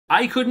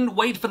I couldn't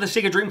wait for the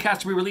Sega Dreamcast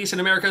to be released in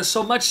America,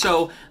 so much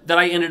so that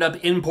I ended up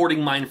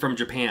importing mine from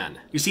Japan.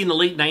 You see, in the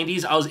late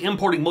 90s, I was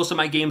importing most of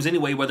my games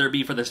anyway, whether it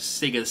be for the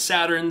Sega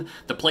Saturn,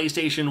 the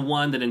PlayStation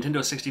 1, the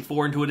Nintendo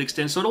 64 to an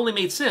extent, so it only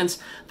made sense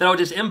that I would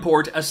just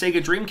import a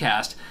Sega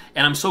Dreamcast,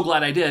 and I'm so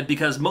glad I did,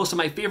 because most of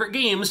my favorite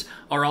games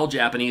are all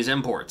Japanese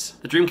imports.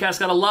 The Dreamcast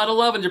got a lot of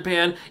love in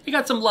Japan, it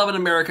got some love in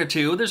America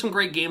too. There's some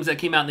great games that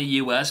came out in the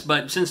US,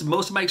 but since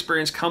most of my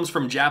experience comes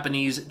from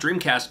Japanese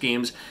Dreamcast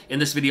games, in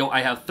this video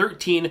I have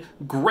 13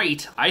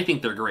 great, I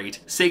think they're great,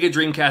 Sega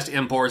Dreamcast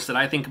imports that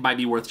I think might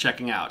be worth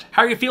checking out.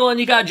 How are you feeling?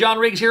 You got John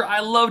Riggs here.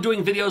 I love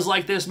doing videos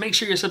like this. Make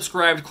sure you're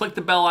subscribed, click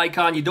the bell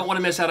icon. You don't want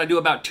to miss out. I do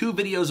about 2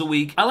 videos a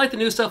week. I like the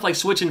new stuff like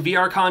Switch and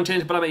VR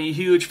content, but I'm a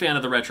huge fan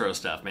of the retro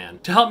stuff, man.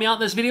 To help me out in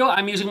this video,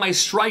 I'm using my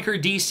Striker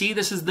DC.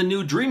 This is the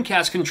new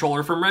Dreamcast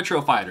controller from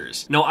Retro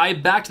Fighters. Now, I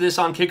backed this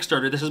on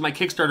Kickstarter. This is my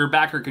Kickstarter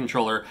backer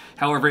controller.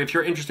 However, if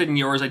you're interested in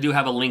yours, I do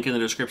have a link in the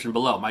description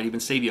below. Might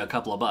even save you a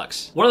couple of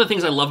bucks. One of the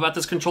things I love about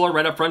this controller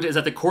right up front is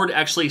that the cord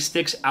actually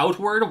sticks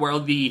outward, where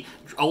the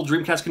old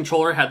Dreamcast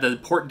controller had the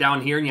port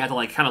down here and you had to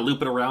like kind of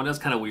loop it around. It's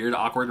kind of weird,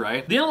 awkward,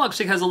 right? The analog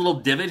stick has a little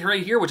divot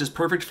right here, which is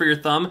perfect for your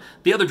thumb.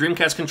 The other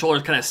Dreamcast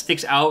controller kind of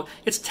sticks out.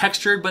 It's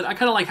textured, but I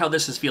kind of like how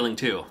this is feeling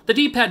too. The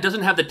D-pad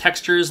doesn't have the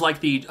textures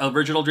like the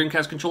original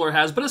Dreamcast controller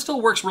has, but it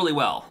still works really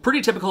well.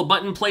 Pretty typical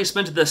button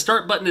placement. The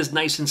start button is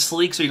nice and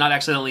sleek, so you're not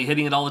accidentally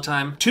hitting it all the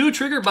time. 2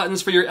 trigger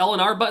buttons for your L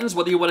and R buttons,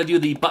 whether you want to do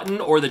the button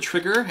or the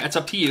trigger, it's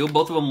up to you.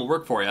 Both of them will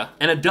work for you.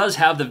 And it does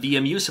have the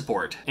VMU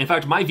support. In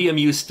fact, my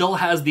VMU still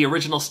has the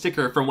original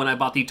sticker from when I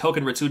bought the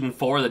Token Ritsuden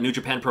 4, the New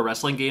Japan Pro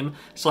Wrestling game.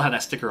 Still have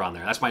that sticker on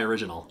there. That's my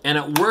original. And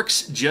it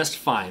works just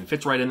fine.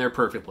 Fits right in there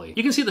perfectly.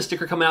 You can see the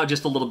sticker come out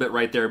just a little bit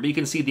right there, but you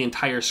can see the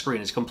entire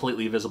screen is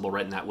completely visible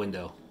right in that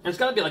window. And it's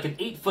gotta be like an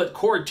 8-foot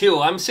cord too.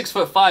 I'm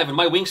 6'5" and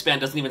my wingspan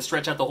doesn't even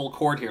stretch out the whole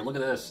cord here. Look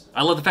at this.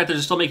 I love the fact that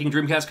they're still making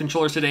Dreamcast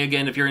controllers today.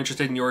 Again, if you're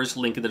interested in yours,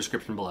 link in the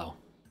description below.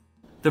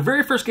 The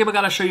very first game I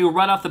gotta show you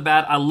right off the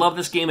bat, I love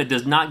this game. It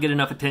does not get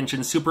enough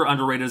attention. Super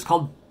underrated. It's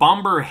called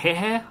Bomber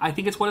Hehhe, I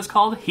think it's what it's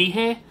called.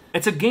 Hehhe.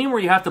 It's a game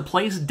where you have to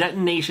place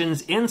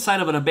detonations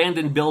inside of an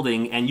abandoned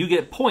building, and you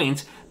get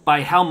points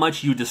by how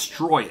much you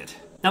destroy it.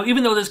 Now,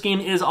 even though this game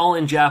is all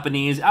in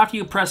Japanese, after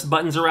you press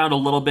buttons around a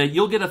little bit,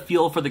 you'll get a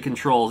feel for the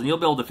controls, and you'll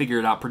be able to figure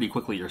it out pretty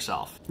quickly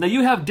yourself. Now,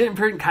 you have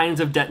different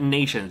kinds of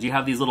detonations. You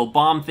have these little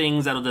bomb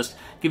things that'll just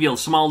give you a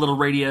small little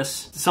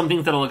radius, some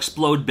things that'll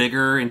explode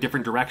bigger in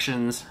different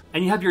directions,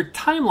 and you have your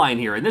timeline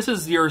here, and this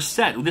is your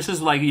set. This is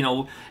like, you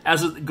know,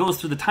 as it goes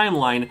through the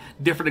timeline,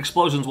 different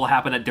explosions will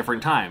happen at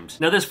different times.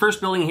 Now, this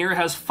first building here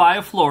has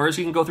 5 floors.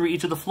 You can go through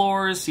each of the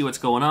floors, see what's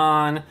going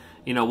on,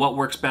 you know, what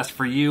works best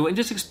for you, and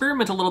just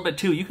experiment a little bit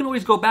too. You can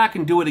always go back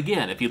and do it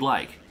again if you'd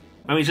like.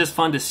 I mean, it's just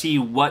fun to see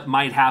what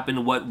might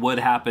happen, what would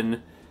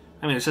happen.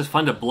 I mean, it's just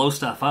fun to blow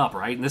stuff up,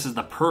 right? And this is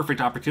the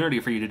perfect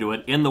opportunity for you to do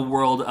it in the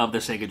world of the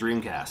Sega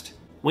Dreamcast.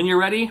 When you're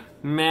ready,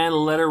 man,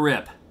 let her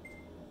rip.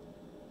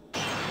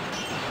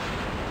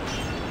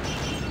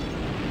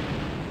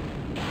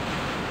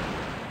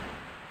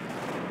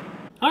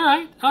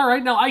 All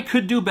right. Now I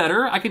could do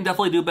better. I can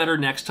definitely do better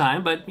next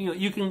time, but you know,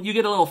 you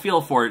get a little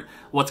feel for it.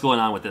 What's going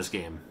on with this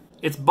game?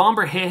 It's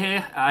Bomber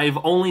Hehhe. I've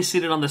only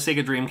seen it on the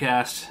Sega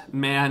Dreamcast.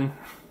 Man,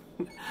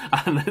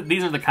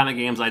 these are the kind of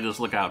games I just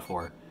look out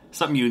for.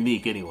 Something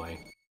unique,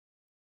 anyway.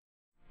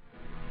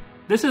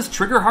 This is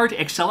Triggerheart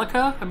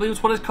Exelica, I believe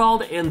is what it's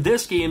called, and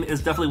this game is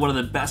definitely one of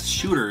the best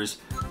shooters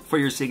for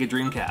your Sega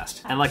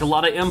Dreamcast. And like a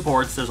lot of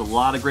imports, there's a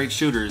lot of great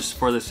shooters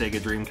for the Sega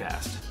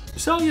Dreamcast.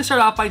 So you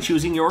start off by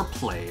choosing your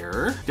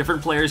player.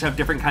 Different players have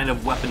different kind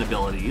of weapon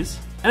abilities.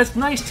 And it's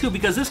nice too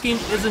because this game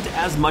isn't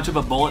as much of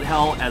a bullet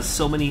hell as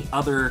so many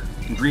other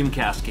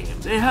Dreamcast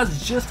games. It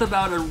has just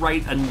about a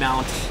right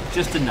amount,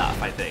 just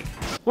enough, I think.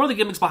 One of the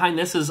gimmicks behind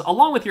this is,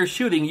 along with your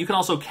shooting, you can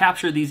also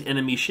capture these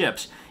enemy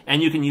ships.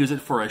 And you can use it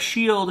for a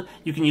shield,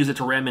 you can use it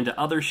to ram into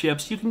other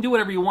ships, you can do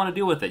whatever you want to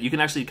do with it. You can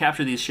actually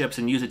capture these ships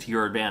and use it to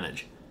your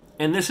advantage.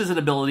 And this is an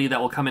ability that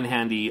will come in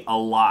handy a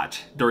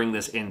lot during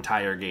this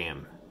entire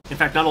game. In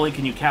fact, not only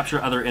can you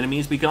capture other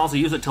enemies, but you can also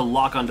use it to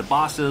lock onto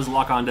bosses,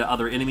 lock onto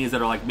other enemies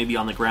that are like maybe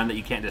on the ground that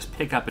you can't just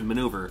pick up and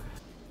maneuver.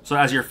 So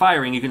as you're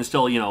firing, you can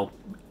still, you know,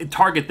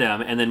 target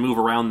them and then move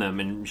around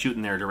them and shoot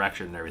in their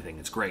direction and everything.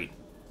 It's great.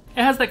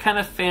 It has that kind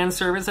of fan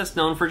service that's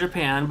known for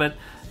Japan, but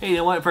hey, you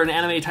know what? For an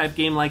anime type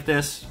game like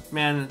this,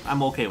 man,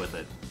 I'm okay with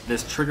it.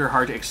 This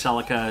Triggerheart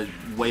Exelica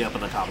way up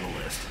on the top of the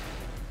list.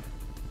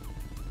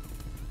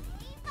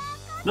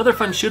 Another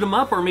fun shoot 'em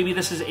up, or maybe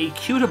this is a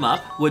cute 'em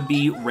up, would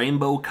be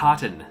Rainbow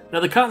Cotton.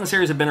 Now the Cotton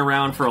series have been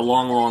around for a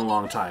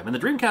long time, and the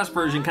Dreamcast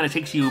version kind of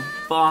takes you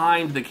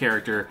behind the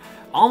character,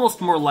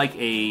 almost more like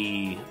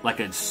a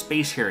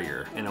space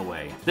harrier in a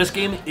way. This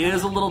game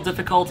is a little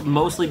difficult,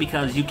 mostly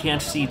because you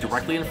can't see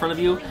directly in front of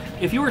you.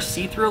 If you were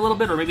see-through a little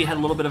bit, or maybe had a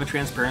little bit of a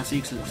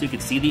transparency so you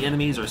could see the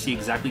enemies or see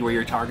exactly where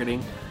you're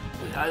targeting,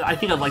 I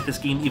think I'd like this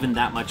game even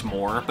that much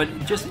more,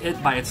 but just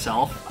it by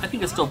itself, I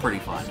think it's still pretty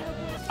fun.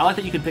 I like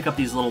that you can pick up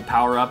these little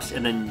power-ups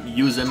and then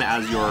use them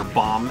as your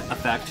bomb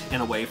effect in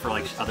a way for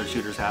like other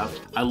shooters have.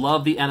 I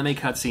love the anime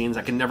cutscenes.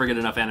 I can never get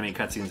enough anime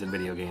cutscenes in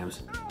video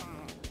games,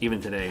 even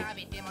today.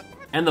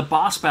 And the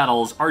boss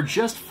battles are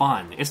just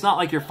fun. It's not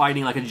like you're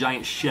fighting like a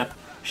giant ship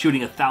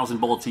shooting 1,000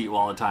 bullets at you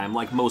all the time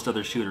like most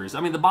other shooters.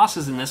 I mean, the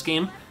bosses in this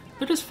game,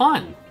 they're just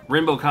fun.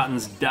 Rainbow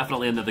Cotton's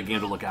definitely another game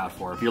to look out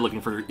for if you're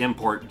looking for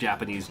import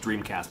Japanese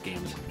Dreamcast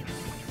games.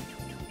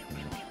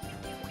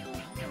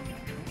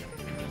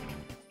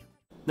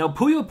 Now,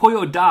 Puyo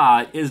Puyo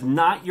Da is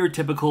not your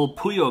typical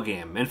Puyo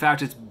game. In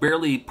fact, it's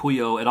barely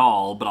Puyo at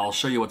all, but I'll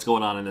show you what's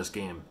going on in this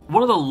game.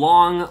 One of the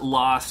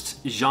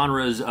long-lost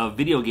genres of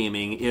video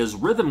gaming is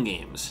rhythm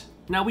games.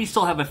 Now, we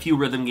still have a few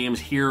rhythm games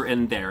here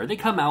and there. They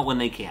come out when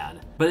they can.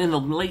 But in the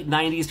late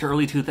 90s to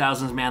early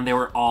 2000s, man, they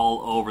were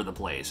all over the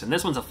place. And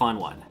this one's a fun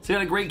one. So you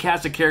got a great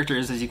cast of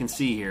characters, as you can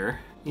see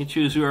here. You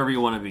choose whoever you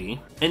want to be.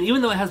 And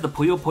even though it has the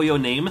Puyo Puyo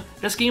name,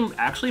 this game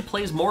actually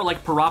plays more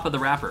like Parappa the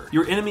Rapper.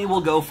 Your enemy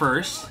will go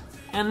first,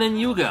 and then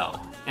you go.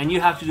 And you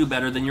have to do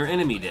better than your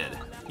enemy did.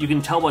 You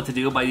can tell what to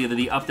do by either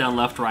the up, down,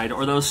 left, right,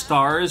 or those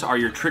stars are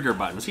your trigger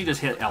buttons. So you just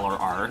hit L or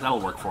R, that'll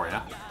work for you.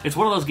 It's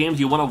one of those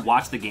games you want to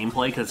watch the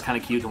gameplay because it's kind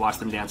of cute to watch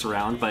them dance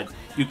around, but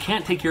you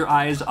can't take your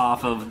eyes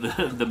off of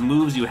the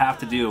moves you have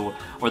to do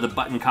or the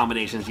button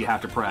combinations you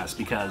have to press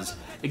because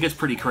it gets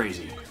pretty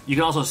crazy. You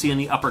can also see in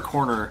the upper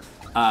corner,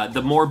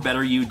 the more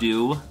better you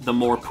do, the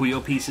more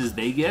Puyo pieces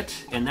they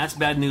get, and that's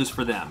bad news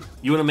for them.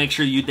 You want to make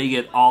sure they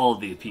get all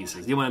of the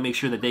pieces. You want to make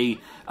sure that they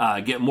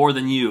get more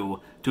than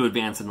you to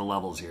advance in the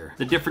levels here.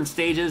 The different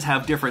stages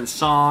have different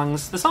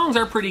songs. The songs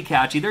are pretty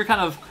catchy. They're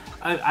kind of,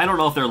 I don't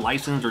know if they're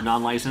licensed or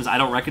non-licensed. I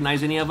don't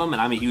recognize any of them,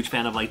 and I'm a huge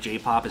fan of like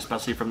J-pop,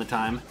 especially from the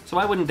time. So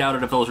I wouldn't doubt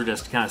it if those were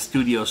just kind of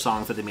studio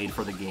songs that they made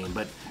for the game,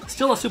 but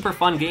still a super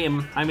fun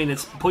game. I mean,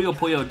 it's Puyo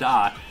Puyo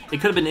Da. It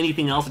could have been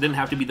anything else. It didn't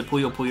have to be the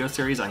Puyo Puyo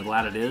series. I'm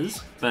glad it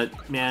is,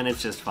 but man,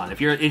 it's just fun. If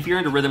you're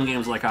into rhythm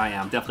games like I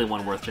am, definitely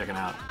one worth checking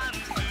out.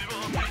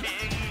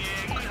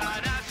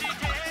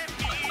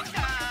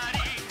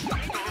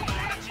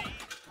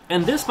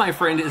 And this, my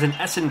friend, is an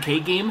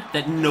SNK game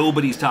that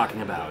nobody's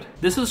talking about.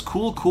 This is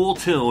Cool Cool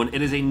Toon.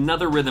 It is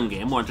another rhythm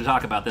game. I wanted to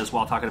talk about this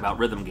while talking about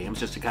rhythm games,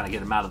 just to kind of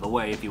get them out of the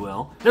way, if you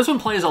will. This one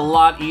plays a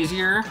lot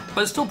easier,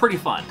 but it's still pretty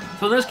fun.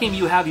 So in this game,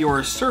 you have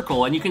your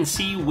circle, and you can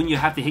see when you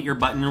have to hit your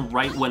button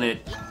right when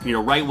it,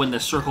 right when the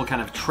circle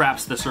kind of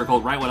traps the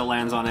circle, right when it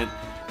lands on it.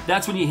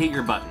 That's when you hit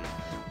your button.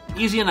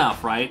 Easy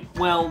enough, right?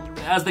 Well,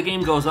 as the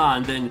game goes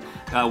on, then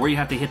where you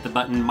have to hit the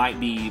button might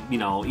be,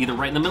 either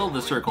right in the middle of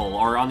the circle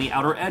or on the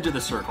outer edge of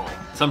the circle.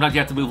 Sometimes you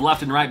have to move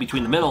left and right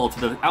between the middle to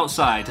the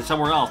outside to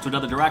somewhere else to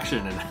another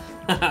direction,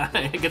 and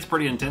it gets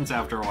pretty intense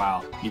after a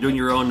while. You're doing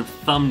your own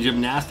thumb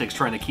gymnastics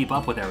trying to keep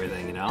up with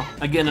everything,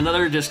 Again,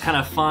 another just kind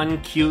of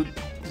fun, cute,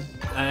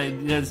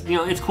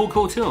 it's Cool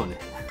Cool Toon.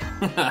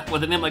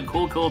 With a name like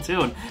Cool Cool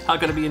Toon, how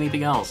could it be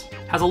anything else?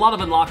 Has a lot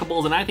of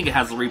unlockables, and I think it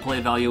has the replay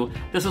value.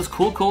 This is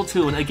Cool Cool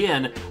Toon,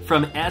 again,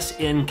 from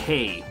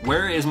SNK.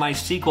 Where is my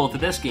sequel to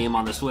this game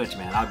on the Switch,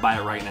 man? I'd buy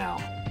it right now.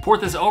 Port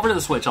this over to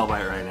the Switch, I'll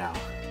buy it right now.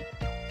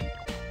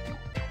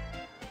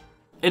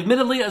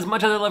 Admittedly, as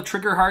much as I love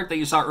Triggerheart that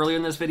you saw earlier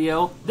in this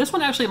video, this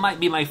one actually might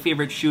be my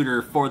favorite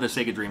shooter for the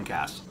Sega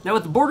Dreamcast. Now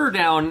with Border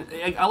Down,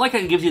 I like how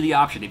it gives you the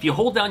option. If you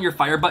hold down your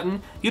fire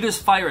button, you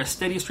just fire a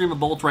steady stream of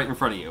bullets right in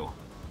front of you.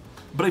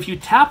 But if you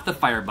tap the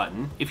fire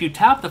button,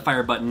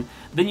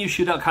 then you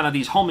shoot out kind of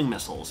these homing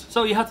missiles.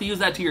 So you have to use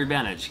that to your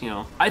advantage,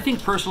 I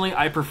think personally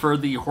I prefer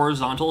the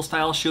horizontal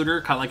style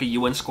shooter, kind of like a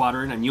UN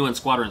Squadron, and UN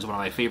Squadron is one of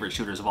my favorite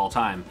shooters of all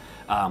time.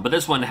 But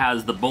this one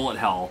has the bullet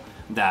hell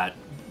that,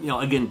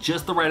 again,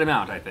 just the right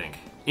amount, I think.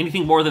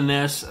 Anything more than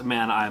this,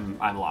 man, I'm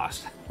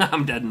lost.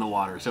 I'm dead in the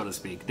water, so to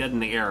speak. Dead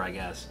in the air, I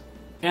guess.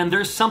 And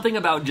there's something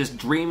about just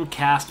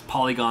Dreamcast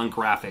polygon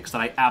graphics that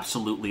I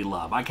absolutely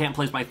love. I can't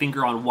place my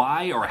finger on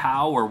why or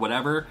how or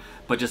whatever,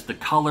 but just the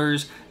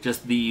colors,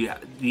 just the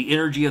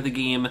energy of the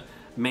game,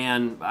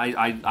 man,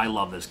 I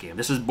love this game.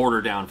 This is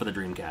Border Down for the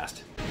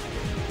Dreamcast.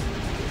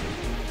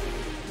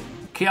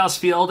 Chaos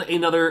Field,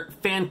 another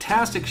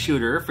fantastic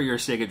shooter for your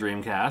Sega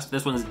Dreamcast.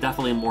 This one's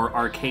definitely more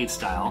arcade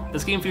style.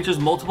 This game features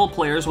multiple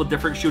players with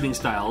different shooting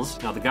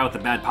styles. Now, the guy with the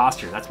bad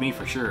posture, that's me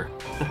for sure.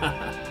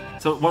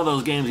 So one of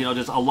those games,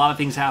 just a lot of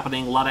things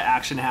happening, a lot of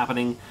action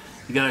happening.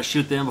 You gotta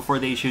shoot them before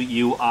they shoot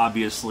you,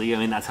 obviously. I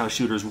mean, that's how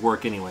shooters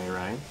work anyway,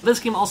 right? This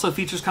game also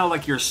features kind of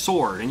like your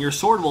sword, and your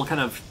sword will kind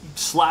of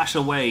slash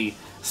away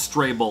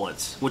stray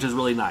bullets, which is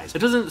really nice. It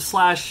doesn't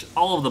slash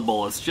all of the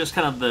bullets, just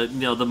kind of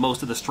the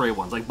most of the stray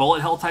ones. Like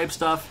bullet hell type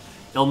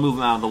stuff, it'll move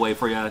them out of the way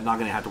for you, not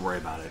gonna have to worry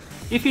about it.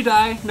 If you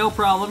die, no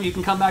problem, you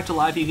can come back to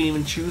life. You can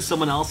even choose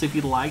someone else if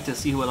you'd like to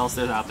see what else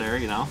there's out there,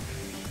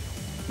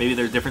 Maybe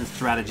there's different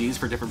strategies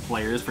for different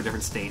players, for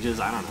different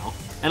stages, I don't know.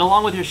 And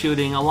along with your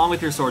shooting, along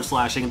with your sword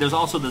slashing, there's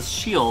also this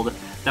shield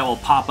that will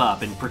pop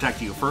up and protect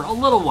you for a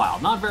little while.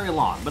 Not very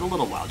long, but a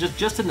little while.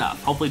 Just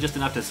enough. Hopefully just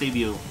enough to save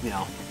you,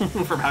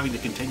 from having to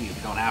continue if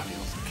you don't have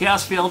to.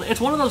 Chaos Field, it's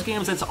one of those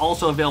games that's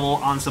also available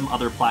on some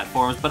other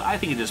platforms, but I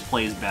think it just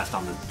plays best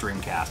on the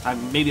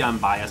Dreamcast. Maybe I'm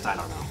biased, I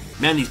don't know.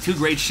 Man, these two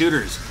great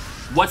shooters.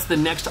 What's the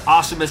next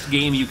awesomest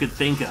game you could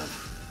think of?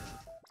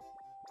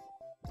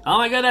 Oh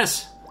my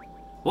goodness!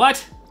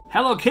 What?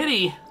 Hello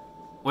Kitty?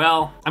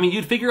 Well, I mean,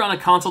 you'd figure on a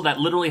console that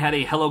literally had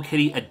a Hello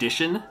Kitty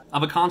edition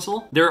of a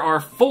console. There are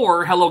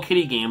 4 Hello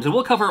Kitty games, and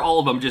we'll cover all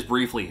of them just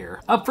briefly here.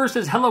 Up first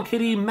is Hello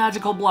Kitty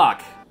Magical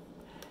Block.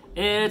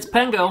 It's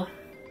Pengo.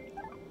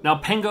 Now,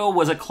 Pengo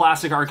was a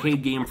classic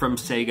arcade game from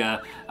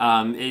Sega.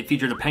 It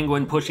featured a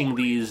penguin pushing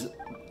these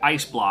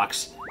ice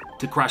blocks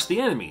to crush the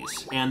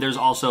enemies. And there's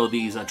also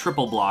these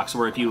triple blocks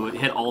where if you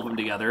hit all of them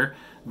together,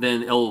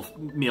 then it'll,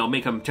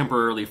 make them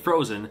temporarily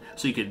frozen,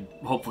 so you could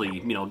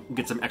hopefully,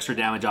 get some extra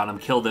damage on them,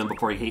 kill them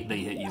before they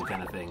hit you,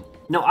 kind of thing.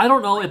 Now, I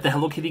don't know if the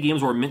Hello Kitty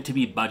games were meant to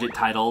be budget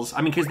titles.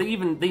 I mean, because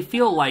they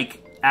feel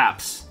like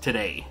apps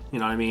today. You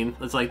know what I mean?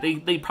 It's like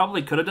they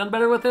probably could have done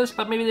better with this,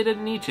 but maybe they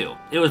didn't need to.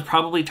 It was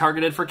probably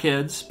targeted for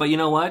kids, but you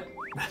know what?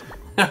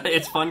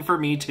 It's fun for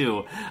me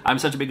too. I'm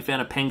such a big fan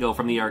of Pengo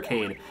from the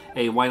arcade.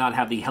 Hey, why not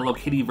have the Hello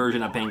Kitty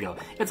version of Pengo?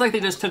 It's like they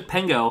just took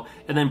Pengo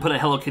and then put a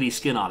Hello Kitty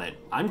skin on it.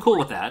 I'm cool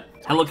with that.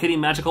 Hello Kitty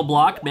Magical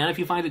Block, man, if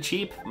you find it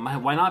cheap,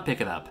 why not pick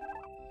it up?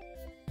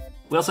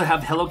 We also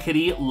have Hello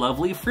Kitty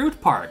Lovely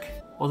Fruit Park.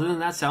 Well, doesn't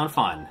that sound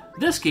fun?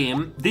 This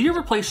game, did you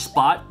ever play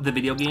Spot, the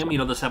video game? You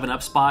know, the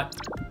 7-Up Spot?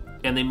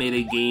 And they made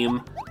a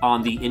game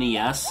on the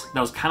NES that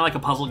was kind of like a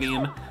puzzle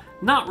game.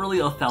 Not really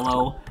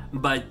Othello,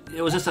 but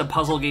it was just a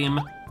puzzle game.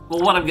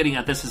 Well, what I'm getting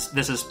at, this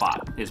is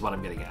Spot, is what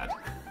I'm getting at.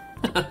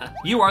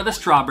 You are the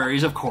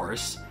strawberries, of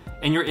course,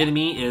 and your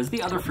enemy is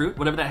the other fruit,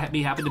 whatever that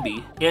may happen to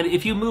be. And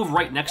if you move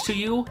right next to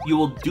you, you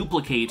will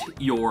duplicate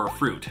your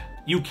fruit.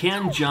 You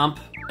can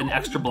jump an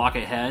extra block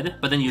ahead,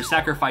 but then you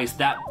sacrifice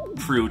that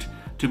fruit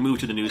to move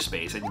to the new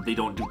space, and they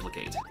don't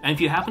duplicate. And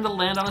if you happen to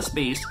land on a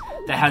space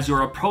that has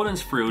your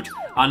opponent's fruit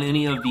on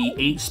any of the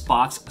 8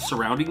 spots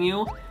surrounding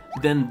you,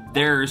 then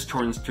theirs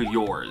turns to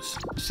yours.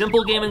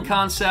 Simple game and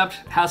concept,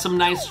 has some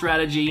nice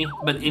strategy,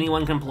 but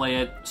anyone can play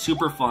it.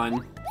 Super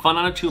fun. Fun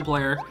on a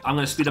 2-player. I'm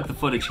gonna speed up the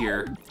footage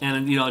here.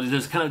 And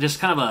there's kind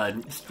of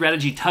a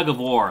strategy tug of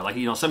war. Like,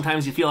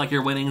 sometimes you feel like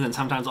you're winning, and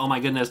sometimes, oh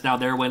my goodness, now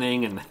they're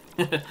winning, and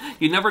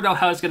you never know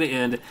how it's gonna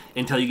end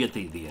until you get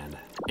to the end.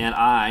 And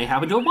I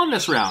happen to have won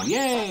this round.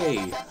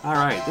 Yay!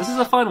 Alright, this is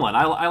a fun one.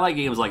 I like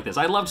games like this.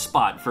 I loved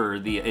Spot for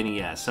the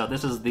NES, so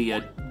this is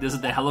the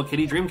Hello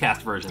Kitty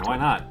Dreamcast version. Why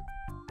not?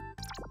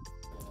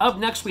 Up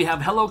next, we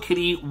have Hello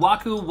Kitty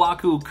Waku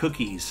Waku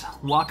Cookies.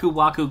 Waku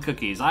Waku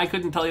Cookies. I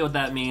couldn't tell you what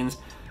that means,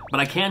 but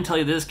I can tell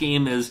you this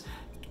game is...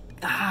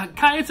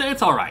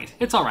 it's alright.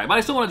 It's alright, but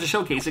I still wanted to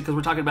showcase it because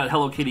we're talking about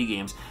Hello Kitty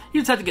games.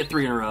 You just have to get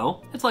 3 in a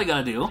row. That's all you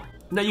gotta do.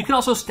 Now, you can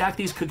also stack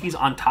these cookies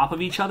on top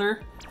of each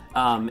other,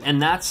 and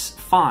that's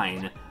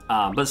fine.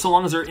 But so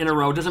long as they're in a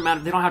row, doesn't matter.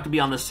 They don't have to be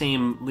on the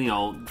same,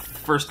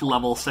 first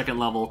level, second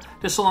level.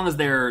 Just so long as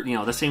they're,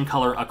 the same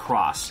color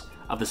across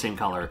of the same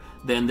color,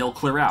 then they'll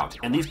clear out.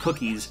 And these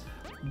cookies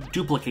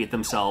duplicate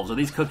themselves, or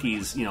these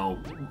cookies,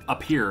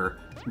 appear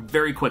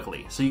very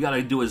quickly. So you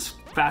gotta do as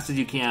fast as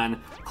you can,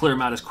 clear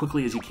them out as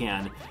quickly as you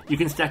can. You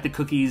can stack the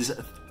cookies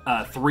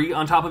 3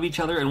 on top of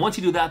each other, and once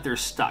you do that, they're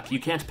stuck. You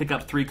can't pick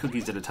up 3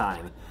 cookies at a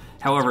time.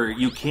 However,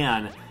 you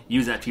can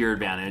use that to your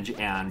advantage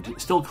and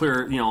still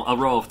clear, a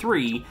row of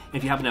 3.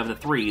 If you happen to have the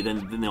 3,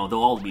 then they'll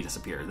all be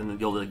disappeared. Then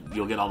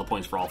you'll get all the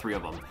points for all 3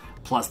 of them,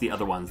 plus the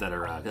other ones that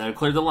are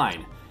cleared the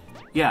line.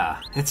 Yeah,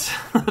 it's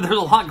there's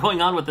a lot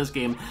going on with this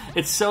game.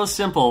 It's so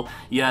simple,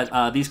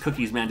 yet these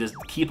cookies, man, just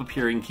keep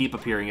appearing.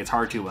 It's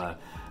hard to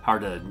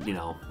hard to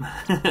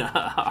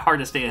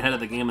stay ahead of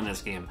the game in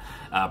this game.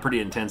 Pretty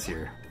intense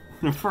here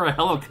for a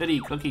Hello Kitty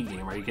cookie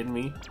game. Are you kidding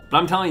me? But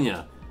I'm telling you,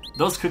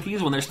 those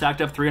cookies, when they're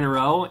stacked up 3 in a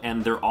row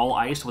and they're all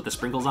iced with the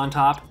sprinkles on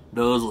top,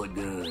 those look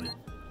good.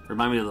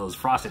 Remind me of those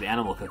frosted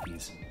animal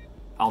cookies.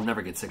 I'll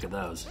never get sick of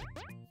those.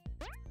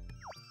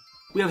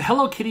 We have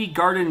Hello Kitty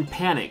Garden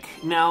Panic.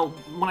 Now,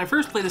 when I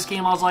first played this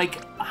game, I was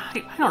like,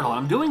 I don't know what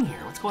I'm doing here.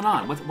 What's going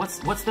on?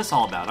 What's this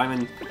all about?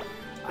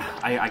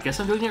 I guess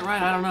I'm doing it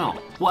right? I don't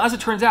know. Well, as it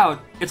turns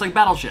out, it's like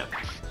Battleship.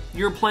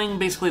 You're playing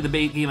basically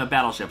the game of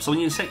Battleship. So when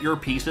you set your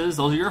pieces,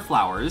 those are your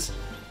flowers,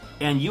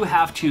 and you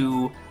have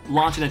to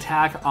launch an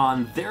attack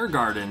on their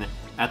garden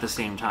at the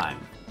same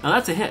time. Now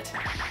that's a hit.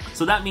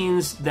 So that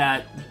means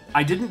that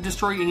I didn't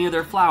destroy any of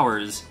their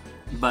flowers,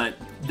 but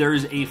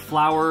there's a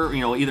flower,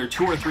 either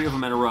 2 or 3 of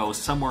them in a row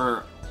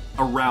somewhere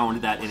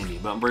around that enemy.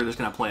 But we're just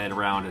going to play it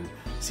around and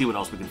see what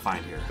else we can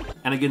find here.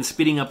 And again,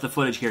 speeding up the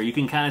footage here, you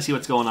can kind of see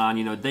what's going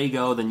on. They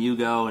go, then you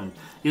go, and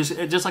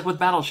just like with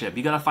Battleship,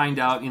 you got to find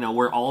out,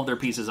 where all of their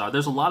pieces are.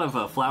 There's a lot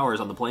of flowers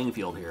on the playing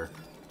field here.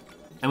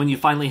 And when you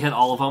finally hit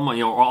all of them,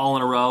 or all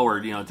in a row, or,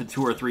 the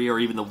 2 or 3, or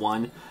even the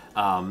 1,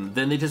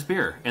 then they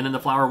disappear. And then the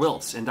flower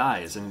wilts and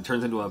dies and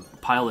turns into a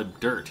pile of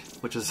dirt,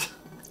 which is...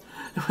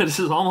 This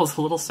is almost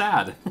a little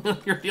sad.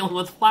 You're dealing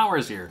with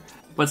flowers here.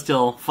 But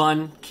still,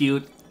 fun,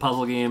 cute,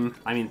 puzzle game.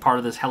 Part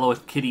of this Hello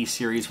Kitty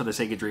series for the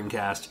Sega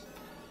Dreamcast.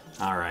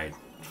 Alright,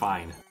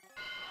 fine.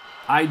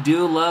 I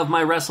do love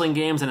my wrestling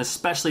games, and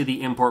especially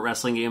the import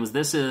wrestling games.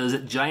 This is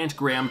Giant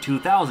Graham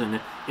 2000.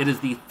 It is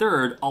the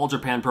 3rd All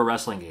Japan Pro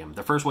Wrestling game.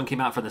 The first one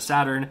came out for the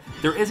Saturn.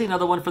 There is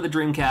another one for the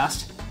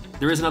Dreamcast.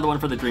 There is another one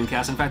for the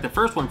Dreamcast. In fact, the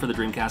first one for the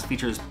Dreamcast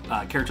features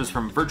characters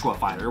from Virtua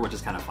Fighter, which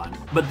is kind of fun.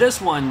 But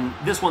this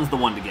one's the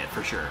one to get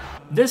for sure.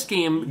 This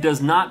game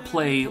does not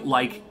play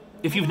like...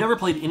 If you've never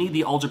played any of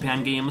the All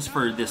Japan games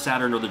for the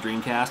Saturn or the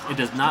Dreamcast, it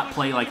does not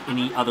play like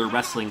any other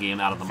wrestling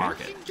game out of the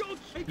market.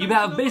 You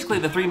have basically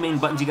the three main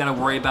buttons you gotta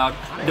worry about.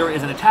 There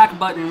is an attack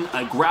button,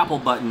 a grapple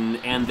button,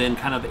 and then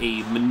kind of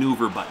a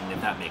maneuver button,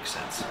 if that makes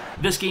sense.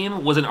 This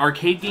game was an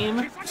arcade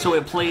game, so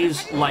it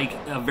plays like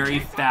a very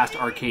fast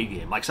arcade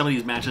game. Like some of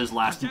these matches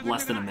last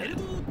less than a minute.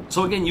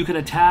 So again, you can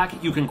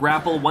attack, you can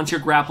grapple. Once you're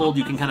grappled,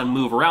 you can kind of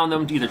move around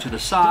them, either to the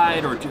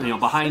side or to,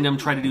 behind them,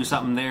 try to do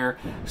something there.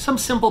 Some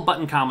simple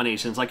button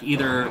combinations, like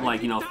either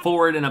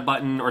forward and a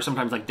button, or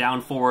sometimes like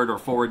down forward or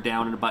forward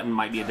down and a button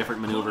might be a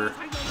different maneuver.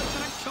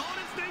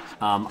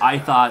 I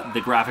thought the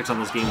graphics on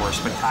this game were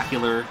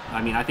spectacular.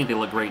 I mean, I think they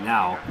look great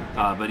now,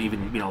 but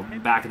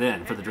even back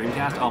then for the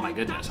Dreamcast, oh my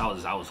goodness, I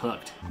was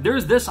hooked.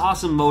 There's this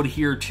awesome mode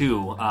here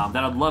too.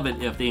 That I'd love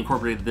it if they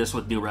incorporated this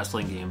with new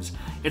wrestling games.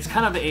 It's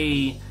kind of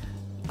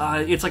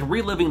it's like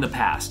reliving the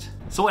past.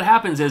 So what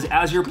happens is,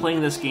 as you're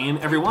playing this game,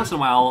 every once in a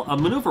while, a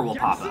maneuver will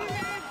pop up.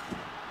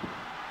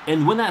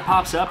 And when that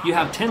pops up, you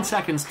have 10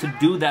 seconds to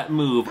do that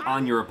move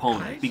on your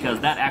opponent, because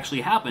that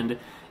actually happened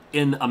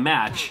in a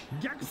match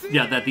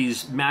that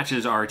these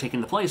matches are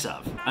taking the place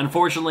of.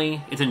 Unfortunately,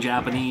 it's in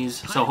Japanese,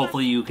 so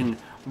hopefully you can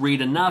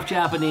read enough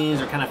Japanese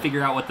or kind of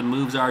figure out what the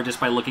moves are just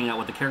by looking at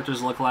what the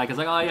characters look like. It's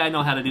like, oh yeah, I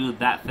know how to do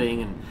that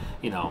thing, and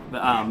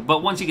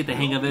but once you get the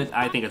hang of it,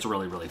 I think it's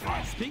really, really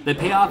fun. The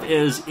payoff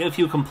is, if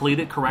you complete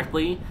it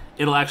correctly,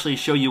 it'll actually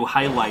show you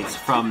highlights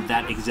from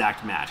that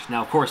exact match.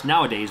 Now, of course,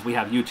 nowadays we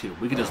have YouTube.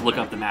 We can just look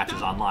up the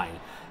matches online.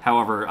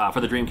 However, for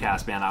the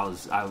Dreamcast, man, I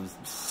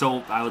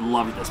would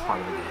love this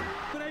part of the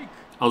game.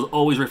 I was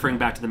always referring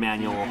back to the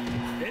manual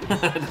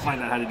to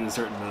find out how to do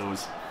certain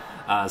moves.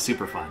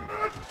 Super fun.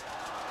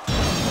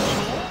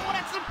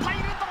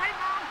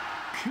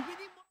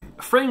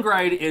 Frame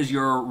Gride is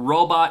your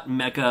robot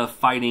mecha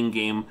fighting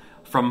game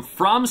from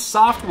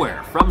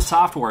Software. From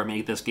Software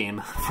made this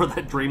game for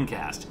the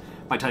Dreamcast.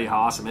 I tell you how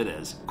awesome it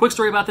is. Quick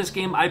story about this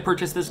game. I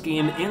purchased this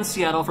game in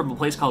Seattle from a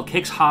place called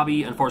Kick's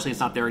Hobby. Unfortunately, it's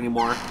not there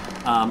anymore.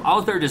 I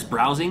was there just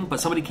browsing,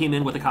 but somebody came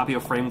in with a copy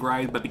of Frame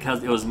Gride, but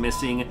because it was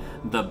missing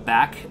the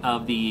back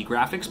of the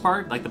graphics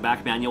part, like the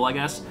back manual, I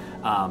guess,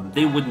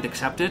 they wouldn't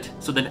accept it.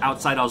 So then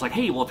outside, I was like,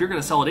 hey, well, if you're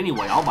going to sell it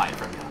anyway, I'll buy it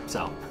from you.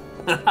 So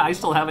I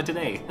still have it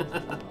today.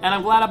 And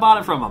I'm glad I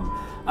bought it from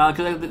them,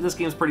 because this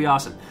game's pretty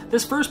awesome.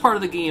 This first part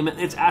of the game,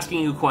 it's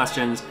asking you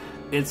questions.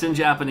 It's in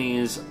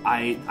Japanese.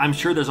 I'm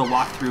sure there's a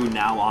walkthrough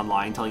now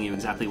online telling you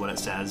exactly what it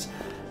says.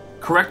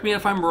 Correct me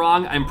if I'm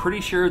wrong. I'm pretty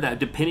sure that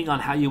depending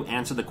on how you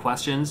answer the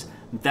questions,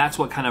 that's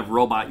what kind of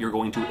robot you're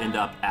going to end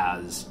up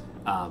as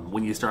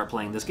when you start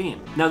playing this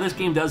game. Now, this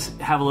game does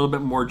have a little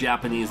bit more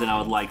Japanese than I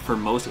would like for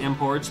most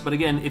imports, but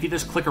again, if you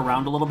just click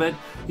around a little bit,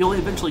 you'll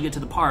eventually get to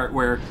the part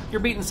where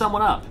you're beating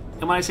someone up.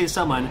 And when I say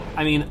someone,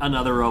 I mean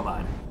another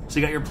robot. So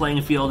you got your playing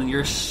field and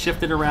you're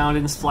shifting around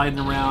and sliding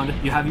around.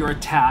 You have your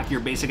attack, your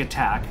basic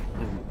attack.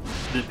 And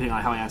depending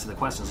on how I answer the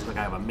questions, looks like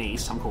I have a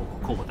mace. I'm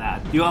cool with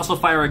that. You also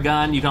fire a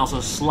gun. You can also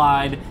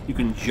slide. You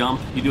can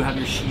jump. You do have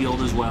your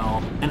shield as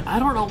well. And I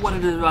don't know what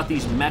it is about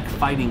these mech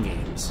fighting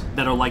games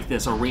that are like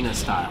this arena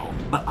style,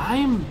 but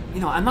I'm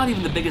not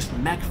even the biggest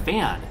mech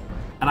fan.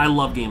 And I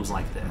love games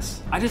like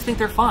this. I just think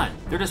they're fun.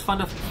 They're just fun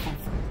to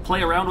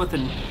play around with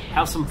and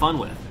have some fun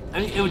with.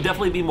 I mean, it would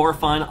definitely be more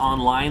fun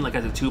online, like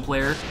as a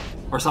 2-player.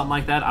 Or something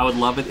like that. I would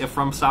love it if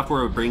From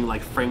Software would bring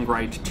like Frame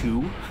Gride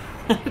 2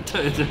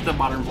 to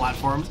modern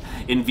platforms.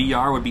 In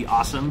VR would be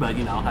awesome, but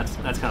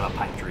that's kind of a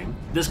pipe dream.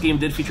 This game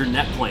did feature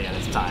NetPlay at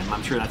its time.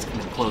 I'm sure that's been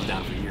closed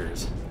down for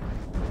years.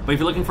 But if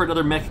you're looking for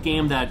another mech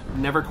game that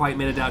never quite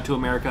made it out to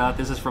America,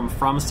 this is from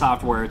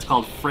Software. It's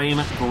called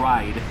Frame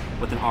Gride,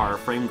 with an R,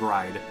 Frame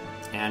Gride,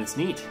 and it's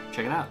neat.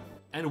 Check it out.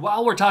 And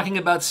while we're talking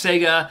about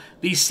Sega,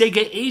 the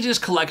Sega Ages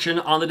collection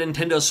on the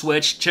Nintendo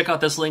Switch, check out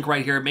this link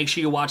right here. Make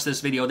sure you watch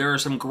this video. There are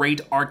some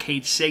great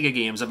arcade Sega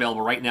games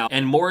available right now,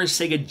 and more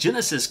Sega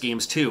Genesis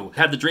games too.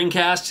 Had the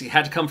Dreamcast, it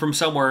had to come from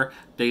somewhere,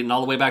 dating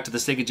all the way back to the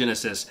Sega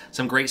Genesis.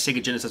 Some great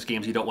Sega Genesis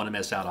games you don't want to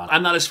miss out on.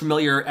 I'm not as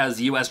familiar as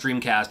the US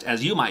Dreamcast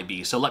as you might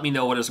be, so let me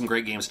know what are some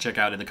great games to check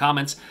out in the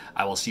comments.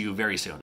 I will see you very soon.